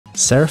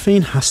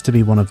Seraphine has to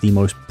be one of the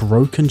most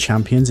broken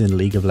champions in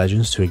League of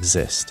Legends to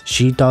exist.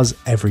 She does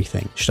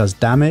everything. She does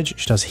damage,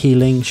 she does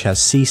healing, she has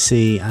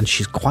CC, and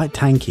she's quite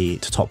tanky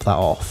to top that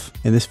off.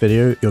 In this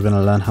video, you're going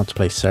to learn how to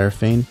play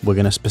Seraphine. We're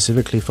going to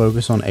specifically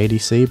focus on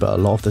ADC, but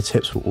a lot of the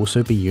tips will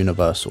also be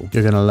universal.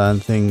 You're going to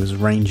learn things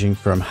ranging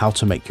from how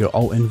to make your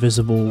ult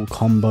invisible,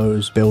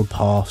 combos, build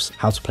paths,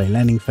 how to play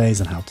laning phase,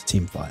 and how to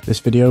teamfight. This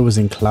video was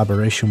in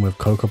collaboration with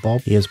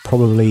CocaBob. He is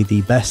probably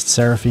the best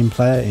Seraphine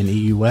player in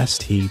EU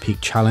West. He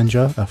peaked Challenger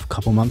a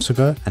couple months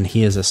ago, and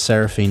he is a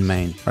Seraphine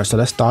main. Alright, so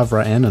let's dive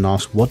right in and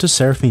ask, what does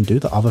Seraphine do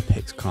that other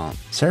picks can't?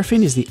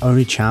 Seraphine is the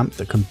only champ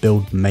that can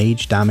build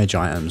mage damage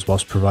items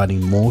whilst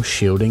providing more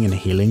shielding and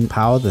healing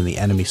power than the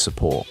enemy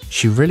support.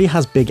 She really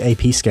has big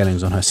AP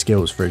scalings on her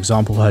skills. For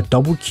example, her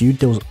double Q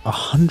deals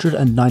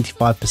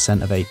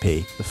 195% of AP.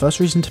 The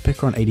first reason to pick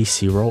her on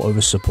ADC role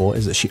over support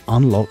is that she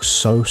unlocks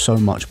so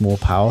much more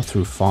power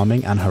through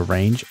farming, and her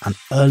range and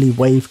early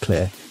wave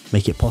clear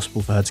make it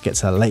possible for her to get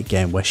to her late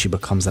game where she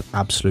becomes an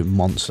absolute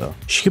monster.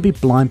 She could be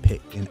blind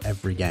picked in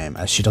every game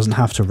as she doesn't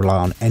have to rely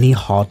on any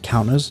hard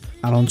counters,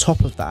 and on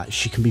top of that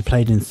she can be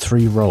played in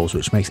 3 roles,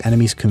 which makes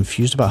enemies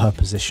confused about her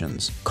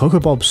positions.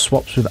 CocaBob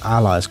swaps with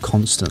allies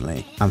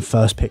constantly and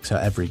first picks her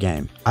every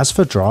game. As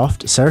for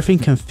draft, Seraphine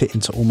can fit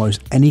into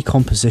almost any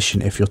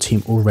composition if your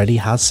team already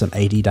has some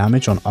AD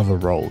damage on other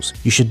roles.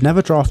 You should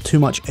never draft too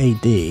much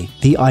AD.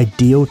 The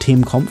ideal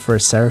team comp for a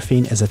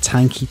Seraphine is a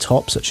tanky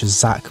top such as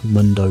Zac,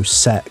 Mundo,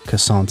 Set,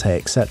 Cassante,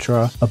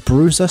 etc. A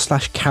bruiser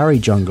 / carry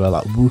jungler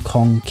like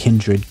Wukong,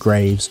 Kindred,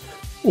 Graves,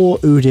 or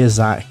Udyr,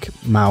 Zac,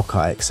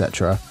 Maokai,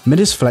 etc. Mid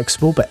is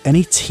flexible, but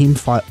any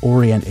teamfight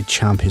oriented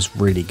champ is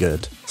really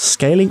good.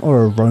 Scaling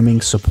or a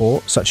roaming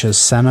support such as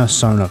Senna,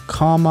 Sona,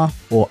 Karma,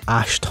 or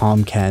Ashe,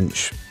 Tahm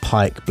Kench,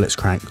 Pyke,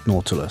 Blitzcrank,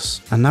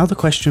 Nautilus. And now the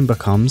question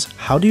becomes,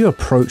 how do you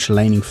approach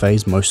laning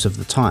phase most of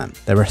the time?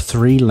 There are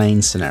 3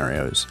 lane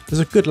scenarios. There's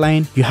a good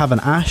lane. You have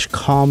an Ashe,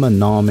 Karma,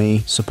 Nami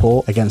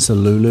support against a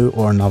Lulu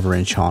or another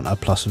enchanter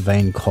plus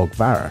Vayne, Cog,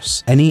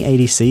 Varus. Any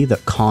ADC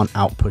that can't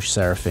outpush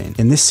Seraphine.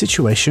 In this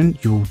situation,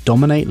 you will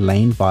dominate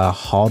lane via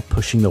hard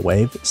pushing the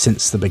wave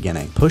since the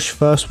beginning. Push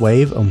first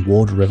wave and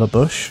ward river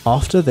bush.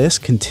 After this,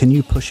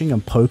 continue pushing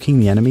and poking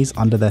the enemies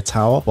under their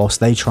tower whilst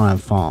they try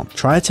and farm.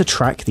 Try to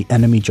track the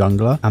enemy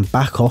jungler and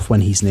back off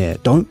when he's near.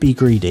 Don't be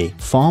greedy.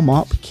 Farm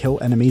up,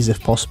 kill enemies if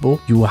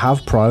possible. You will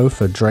have pro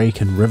for Drake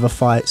and river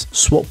fights.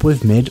 Swap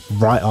with mid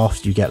right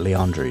after you get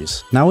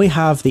Leandries. Now we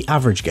have the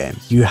average game.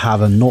 You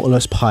have a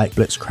Nautilus, Pyke,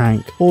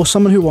 Blitzcrank, or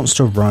someone who wants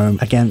to roam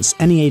against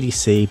any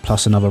ADC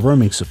plus another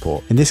roaming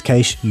support. In this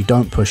case, you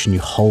don't push and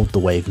you hold the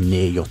wave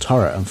near your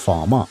turret and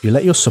farm up. You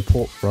let your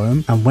support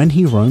roam, and when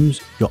he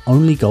roams, your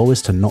only goal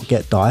is to not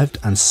get dived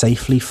and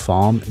safely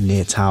farm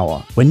near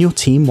tower. When your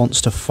team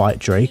wants to fight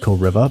Drake or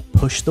river,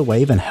 push the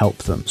wave and help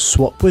them.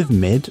 Swap with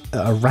mid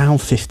at around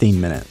 15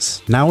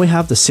 minutes. Now we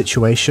have the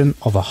situation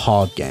of a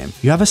hard game.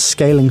 You have a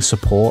scaling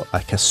support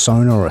like a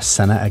Sona or a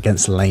Senna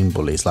against lane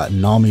bullies like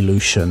Nami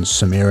Lucian,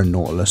 Samira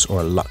Nautilus,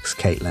 or a Lux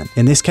Caitlyn.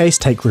 In this case,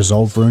 take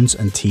resolve runes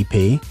and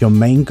TP. Your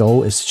main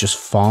goal is to just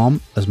farm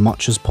as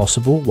much as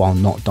possible while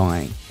not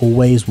dying.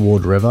 Always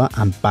ward river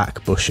and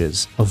back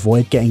bushes.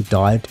 Avoid getting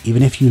dived.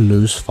 Even if you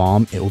lose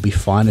farm, it will be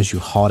fine as you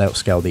hard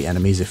outscale the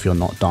enemies if you're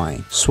not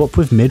dying. Swap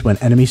with mid when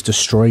enemies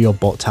destroy your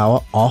bot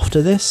tower.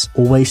 After this,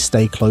 always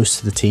stay close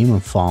to the team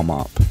and farm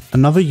up.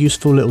 Another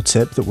useful little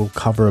tip that we'll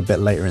cover a bit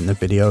later in the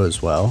video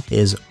as well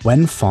is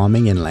when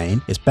farming in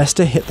lane, it's best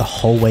to hit the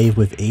whole wave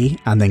with E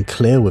and then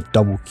clear with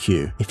double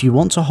Q. If you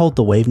want to hold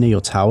the wave near your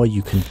tower,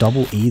 you can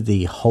double E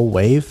the whole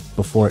wave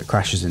before it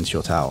crashes into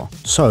your tower.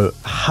 So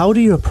how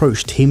do you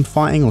approach team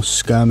fighting or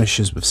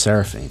skirmishes with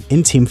Seraphine?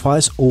 In team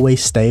fights,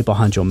 always stay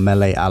behind your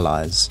melee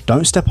allies.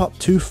 Don't step up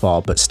too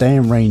far, but stay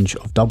in range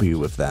of W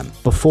with them.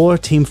 Before a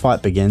team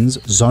fight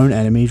begins, zone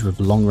enemies with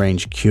long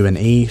range Q and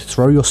E,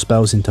 throw your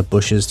spells into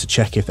bushes to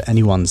check if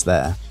anyone's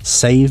there.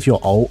 Save your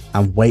ult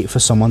and wait for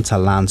someone to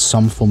land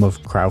some form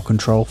of crowd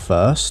control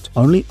first.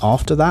 Only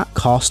after that,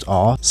 cast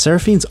R.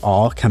 Seraphine's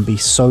R can be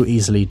so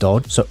easily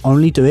dodged, so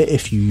only do it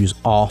if you use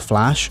R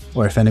flash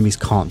or if enemies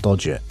can't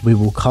dodge it. We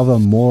will cover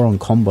more on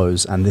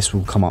combos, and this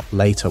will come up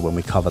later when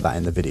we cover that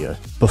in the video.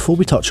 Before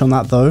we touch on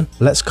that though,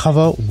 let's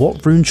cover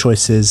what rune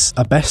choices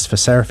are best for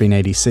Seraphine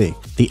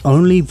ADC. The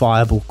only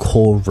viable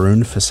core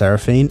rune for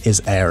Seraphine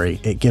is Airy.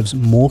 It gives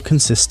more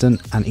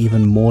consistent and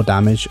even more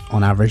damage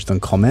on average than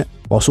Comet,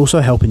 whilst also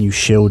helping you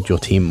shield your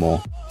team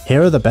more.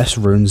 Here are the best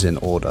runes in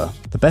order.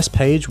 The best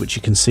page, which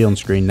you can see on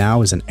screen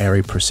now, is an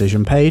Airy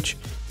Precision page.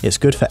 It's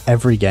good for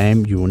every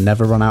game, you will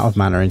never run out of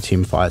mana in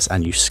team fights,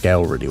 and you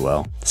scale really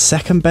well. The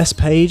second best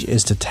page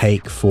is to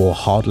take for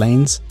hard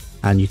lanes,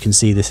 and you can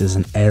see this is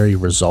an Airy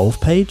Resolve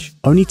page.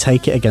 Only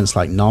take it against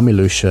like Nami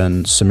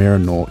Lucian,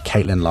 Samira Naut,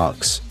 Caitlyn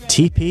Lux.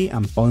 TP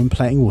and bone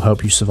plating will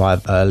help you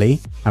survive early,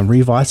 and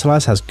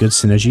Revitalize has good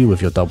synergy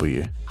with your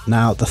W.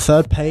 Now the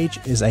third page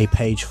is a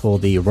page for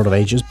the Rod of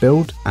Ages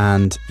build,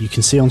 and you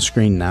can see on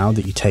screen now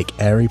that you take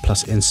Airy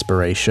plus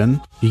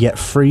Inspiration. You get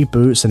free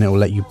boots and it will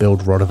let you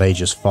build Rod of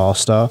Ages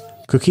faster.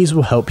 Cookies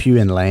will help you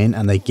in lane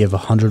and they give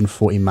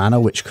 140 mana,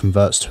 which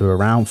converts to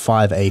around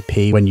 5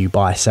 AP when you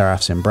buy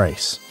Seraph's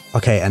Embrace.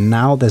 Okay, and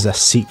now there's a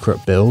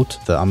secret build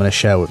that I'm going to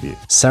share with you.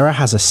 Sera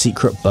has a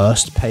secret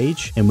burst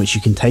page in which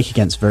you can take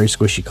against very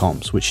squishy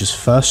comps, which is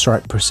first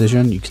strike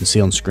precision, you can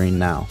see on screen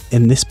now.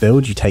 In this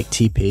build, you take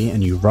TP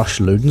and you rush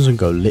Ludens and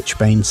go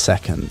Lichbane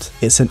second.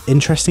 It's an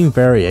interesting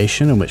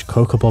variation in which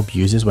CocaBob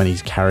uses when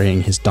he's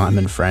carrying his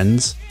diamond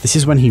friends. This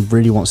is when he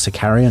really wants to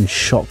carry and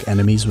shock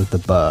enemies with the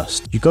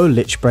burst. You go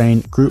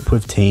Lichbane, group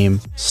with team,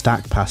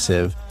 stack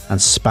passive, and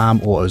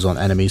spam autos on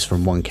enemies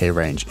from 1k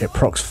range. It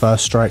procs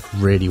first strike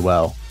really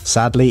well.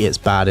 Sadly, it's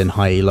bad in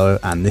high elo,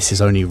 and this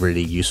is only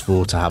really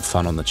useful to have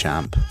fun on the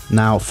champ.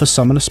 Now, for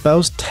summoner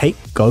spells, take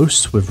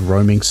Ghost with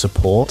roaming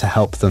support to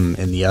help them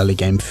in the early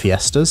game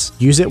fiestas.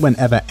 Use it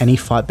whenever any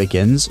fight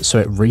begins, so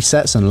it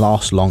resets and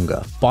lasts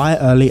longer. Buy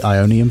early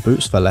Ionian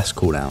boots for less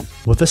cooldown.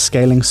 With the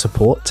scaling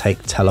support,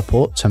 take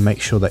Teleport to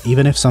make sure that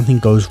even if something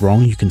goes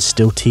wrong, you can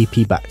still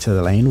TP back to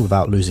the lane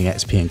without losing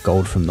XP and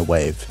gold from the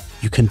wave.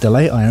 You can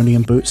delay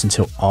Ionian boots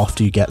until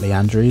after you get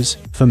Leandries.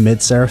 For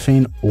mid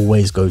Seraphine,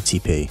 always go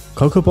TP.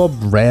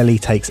 CocaBob rarely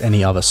takes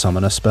any other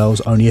summoner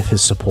spells, only if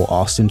his support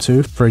asks him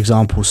to. For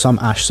example, some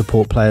Ashe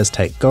support players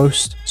take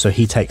Ghost, so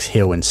he takes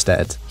Heal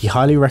instead. He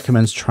highly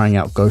recommends trying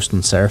out Ghost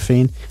on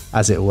Seraphine,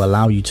 as it will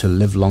allow you to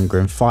live longer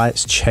in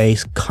fights,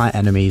 chase, kite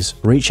enemies,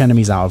 reach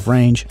enemies out of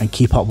range, and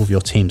keep up with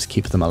your team to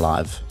keep them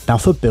alive. Now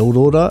for build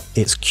order,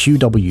 it's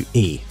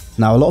QWE.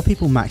 Now, a lot of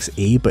people max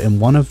E, but in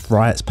one of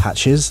Riot's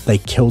patches, they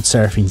killed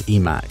Seraphine's E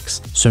max.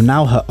 So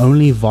now her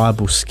only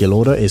viable skill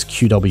order is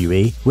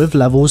QWE. With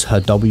levels, her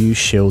W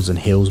shields and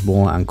heals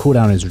more, and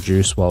cooldown is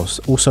reduced,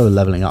 whilst also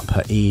leveling up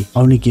her E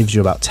only gives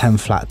you about 10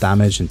 flat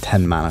damage and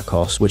 10 mana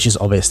cost, which is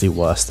obviously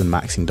worse than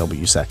maxing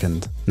W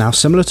second. Now,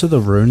 similar to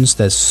the runes,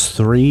 there's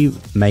 3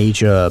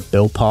 major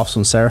build paths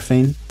on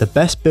Seraphine. The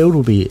best build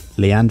will be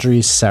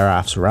Leandries,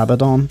 Seraph's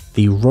Rabadon.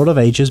 The Rod of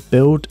Ages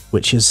build,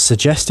 which is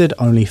suggested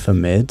only for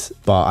mid,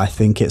 but I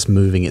think it's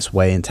moving its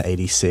way into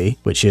ADC,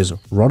 which is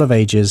Rod of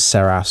Ages,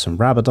 Seraph's and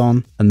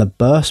Rabadon. And the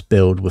burst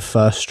build with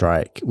first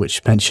strike,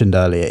 which mentioned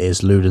earlier,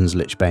 is Ludens,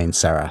 Lichbane,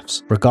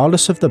 Seraph's.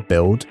 Regardless of the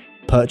build,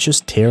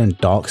 purchase Tear and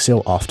Dark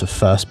Seal after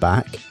first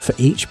back. For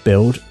each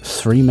build,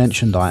 3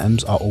 mentioned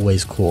items are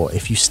always core.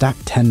 If you stack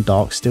 10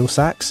 Dark Steel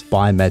sacks,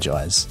 buy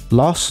Medjai's.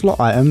 Last slot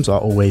items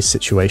are always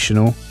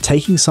situational.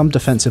 Taking some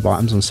defensive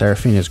items on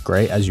Seraphine is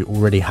great as you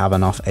already have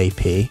enough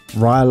AP.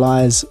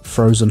 Rylai's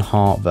Frozen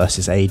Heart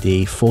versus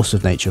AD, Force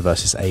of Nature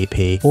versus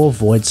AP, or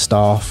Void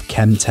Staff,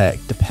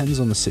 Chemtech,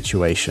 depends on the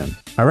situation.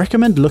 I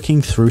recommend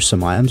looking through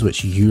some items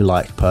which you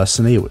like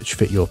personally, which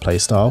fit your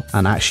playstyle,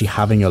 and actually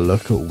having a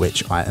look at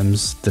which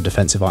items, the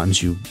defensive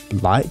items you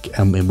like,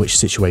 and in which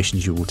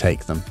situations you will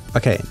take them.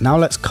 Okay, now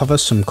let's cover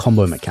some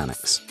combo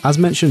mechanics. As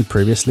mentioned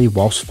previously,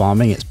 whilst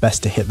farming, it's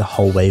best to hit the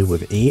whole wave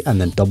with E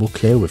and then double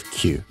clear with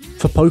Q.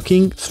 For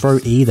poking, throw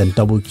E then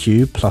double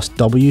Q plus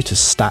W to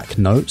stack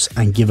notes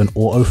and give an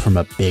auto from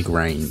a big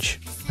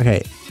range.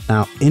 Okay,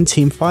 now in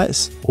team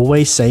fights,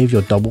 always save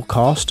your double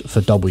cast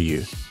for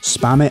W.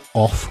 Spam it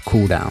off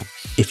cooldown.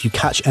 If you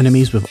catch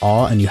enemies with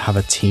R and you have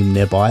a team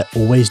nearby,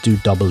 always do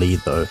double E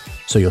though,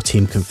 so your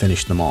team can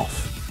finish them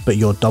off. But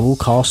your double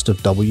cast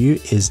of W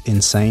is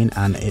insane,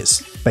 and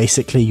it's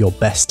basically your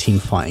best team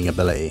fighting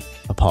ability,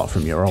 apart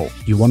from your ult.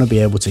 You want to be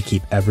able to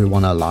keep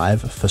everyone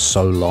alive for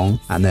so long,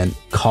 and then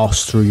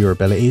cast through your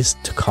abilities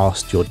to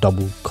cast your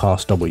double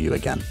cast W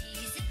again.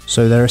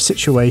 So there are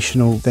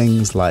situational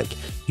things like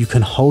you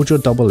can hold your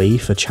double E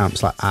for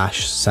champs like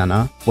Ashe,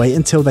 Senna, wait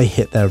until they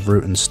hit their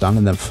root and stun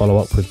and then follow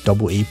up with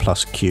double E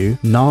plus Q.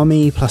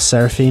 Nami plus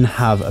Seraphine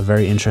have a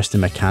very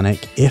interesting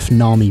mechanic. If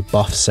Nami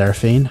buffs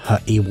Seraphine, her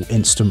E will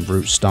instant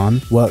root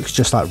stun, works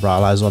just like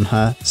Rylai's on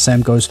her.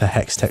 Same goes for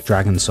Hextech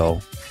Dragon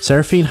Soul.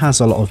 Seraphine has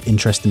a lot of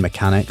interesting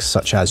mechanics,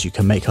 such as you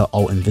can make her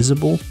ult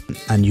invisible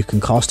and you can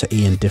cast her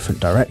E in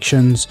different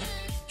directions.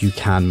 You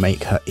can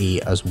make her E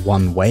as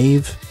one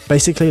wave.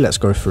 Basically, let's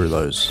go through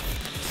those.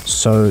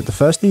 So the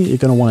first thing that you're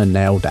going to want to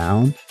nail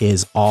down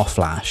is R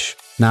flash.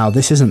 Now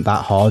this isn't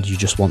that hard, you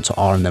just want to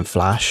R and then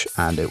flash,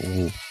 and it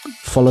will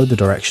follow the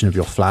direction of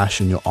your flash,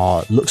 and your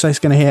R looks like it's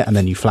going to hit, and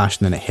then you flash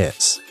and then it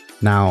hits.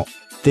 Now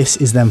this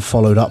is then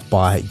followed up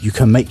by, you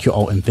can make your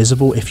ult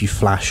invisible if you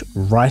flash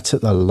right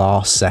at the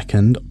last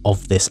second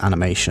of this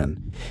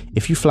animation.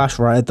 If you flash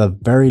right at the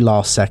very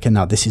last second,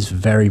 now this is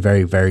very,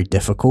 very, very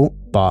difficult,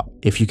 but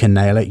if you can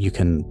nail it, you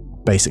can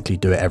basically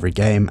do it every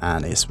game,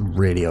 and it's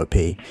really OP.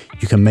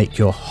 You can make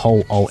your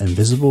whole ult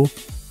invisible.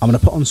 I'm going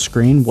to put on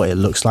screen what it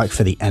looks like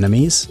for the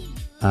enemies,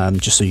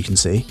 just so you can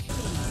see.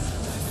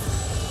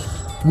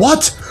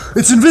 What?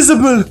 It's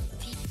invisible!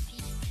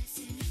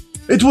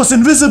 It was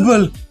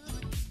invisible!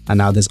 And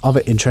now there's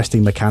other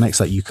interesting mechanics,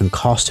 like you can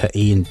cast her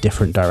E in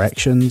different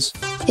directions.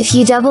 If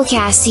you double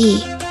cast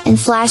E and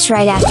flash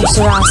right after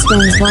Seraph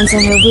spins once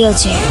on her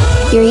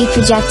wheelchair, your E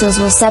projectiles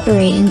will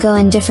separate and go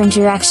in different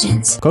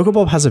directions.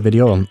 CocaBob has a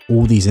video on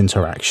all these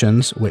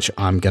interactions, which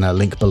I'm going to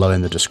link below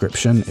in the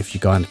description if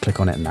you go and click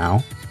on it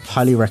now.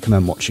 Highly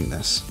recommend watching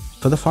this.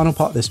 For the final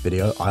part of this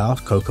video, I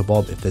asked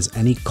CocaBob if there's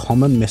any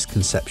common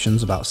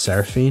misconceptions about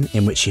Seraphine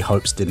in which he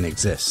hopes didn't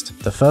exist.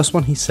 The first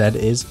one he said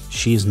is,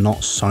 she is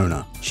not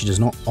Sona. She does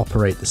not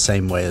operate the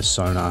same way as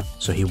Sona,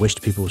 so he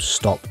wished people would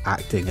stop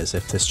acting as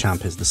if this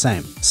champ is the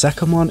same.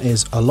 Second one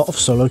is, a lot of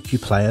solo queue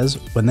players,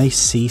 when they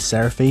see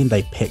Seraphine,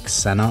 they pick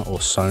Senna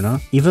or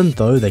Sona, even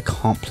though they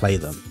can't play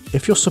them.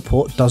 If your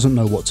support doesn't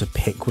know what to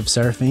pick with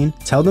Seraphine,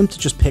 tell them to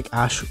just pick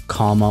Ashe,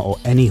 Karma, or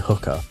any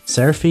hooker.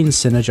 Seraphine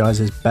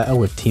synergizes better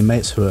with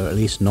teammates who are at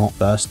least not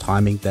burst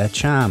timing their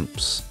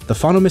champs. The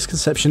final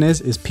misconception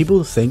is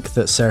people think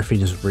that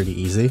Seraphine is really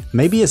easy.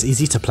 Maybe it's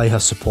easy to play her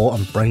support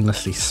and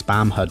brainlessly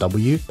spam her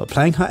W, but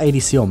playing her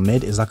ADC on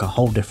mid is like a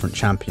whole different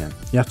champion.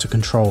 You have to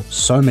control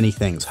so many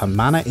things. Her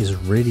mana is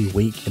really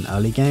weak in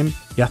early game.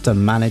 You have to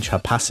manage her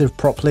passive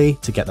properly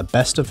to get the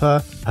best of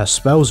her. Her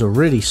spells are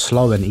really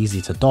slow and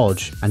easy to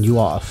dodge, and you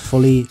are a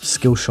fully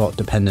skill shot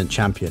dependent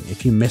champion.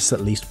 If you miss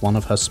at least one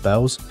of her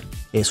spells,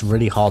 it's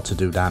really hard to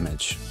do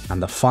damage.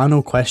 And the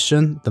final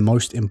question, the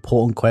most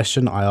important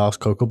question I asked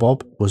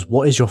CocaBob was,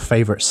 what is your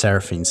favorite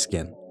Seraphine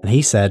skin? And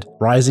he said,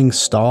 Rising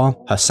Star.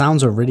 Her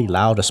sounds are really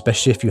loud,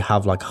 especially if you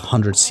have like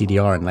 100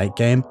 CDR in late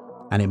game,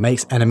 and it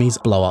makes enemies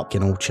blow up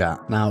in all chat.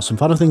 Now, some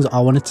final things I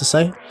wanted to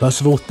say.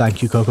 First of all,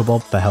 thank you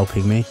CocaBob for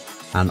helping me.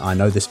 And I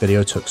know this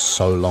video took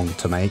so long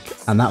to make,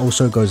 and that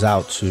also goes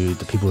out to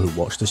the people who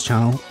watch this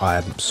channel.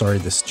 I'm sorry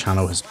this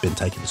channel has been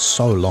taking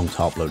so long to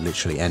upload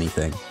literally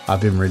anything.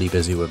 I've been really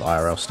busy with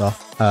IRL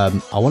stuff.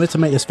 I wanted to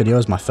make this video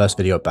as my first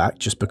video back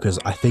just because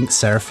I think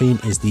Seraphine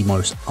is the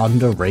most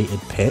underrated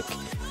pick.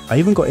 I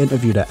even got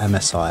interviewed at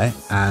MSI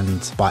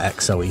and by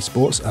XL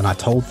Esports, and I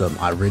told them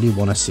I really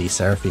want to see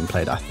Seraphine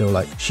played. I feel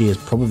like she is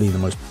probably the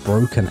most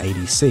broken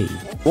ADC.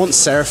 I want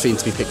Seraphine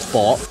to be picked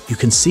bot. You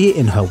can see it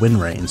in her win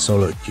rate in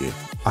solo queue.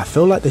 I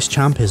feel like this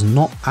champ is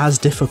not as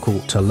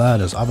difficult to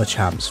learn as other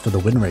champs for the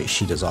win rate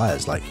she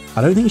desires. Like,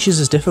 I don't think she's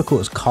as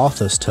difficult as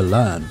Karthus to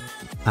learn,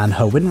 and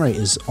her win rate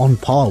is on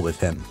par with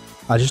him.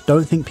 I just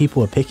don't think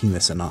people are picking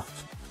this enough.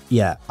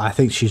 Yeah, I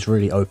think she's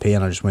really OP,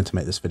 and I just wanted to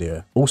make this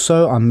video.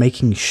 Also, I'm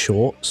making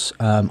shorts.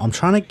 I'm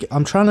trying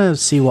to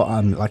see what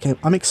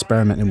I'm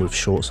experimenting with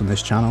shorts on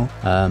this channel.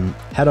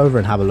 Head over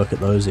and have a look at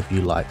those if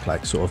you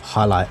like sort of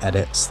highlight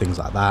edits, things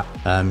like that.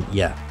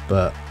 Yeah,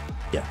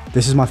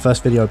 this is my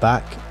first video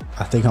back.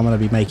 I think I'm going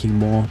to be making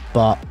more,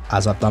 but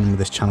as I've done with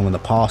this channel in the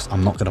past,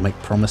 I'm not going to make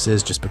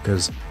promises just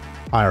because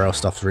IRL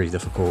stuff's really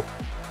difficult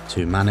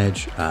to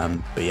manage.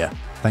 But yeah,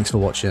 thanks for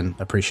watching.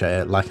 Appreciate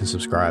it. Like and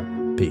subscribe.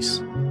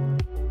 Peace.